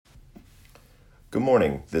Good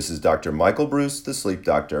morning. This is Dr. Michael Bruce, the Sleep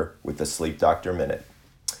Doctor, with the Sleep Doctor Minute.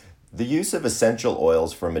 The use of essential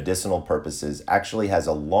oils for medicinal purposes actually has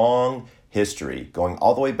a long history, going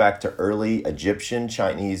all the way back to early Egyptian,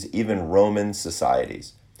 Chinese, even Roman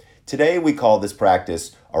societies. Today we call this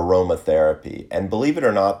practice aromatherapy, and believe it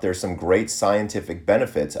or not, there's some great scientific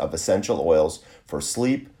benefits of essential oils for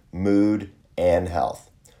sleep, mood, and health.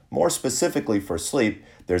 More specifically for sleep,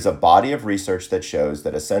 there's a body of research that shows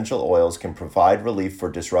that essential oils can provide relief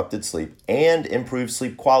for disrupted sleep and improve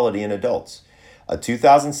sleep quality in adults. A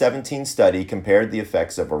 2017 study compared the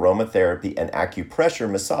effects of aromatherapy and acupressure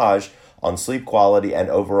massage on sleep quality and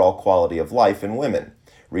overall quality of life in women.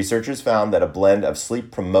 Researchers found that a blend of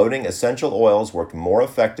sleep-promoting essential oils worked more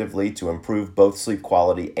effectively to improve both sleep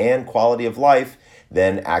quality and quality of life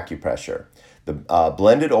than acupressure. The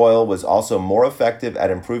blended oil was also more effective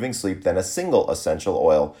at improving sleep than a single essential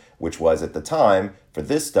oil, which was at the time, for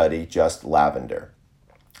this study, just lavender.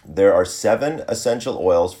 There are 7 essential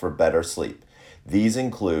oils for better sleep. These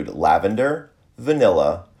include lavender,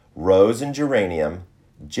 vanilla, rose and geranium,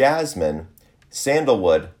 jasmine,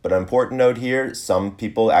 sandalwood, but an important note here, some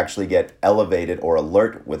people actually get elevated or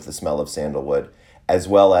alert with the smell of sandalwood, as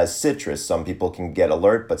well as citrus. Some people can get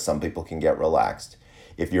alert, but some people can get relaxed.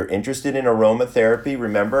 If you're interested in aromatherapy,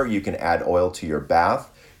 remember you can add oil to your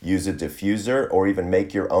bath, use a diffuser, or even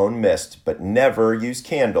make your own mist, but never use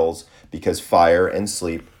candles because fire and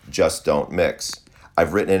sleep just don't mix.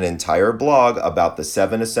 I've written an entire blog about the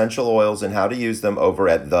 7 essential oils and how to use them over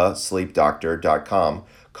at thesleepdoctor.com.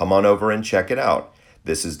 Come on over and check it out.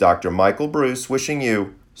 This is Dr. Michael Bruce wishing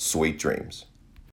you sweet dreams.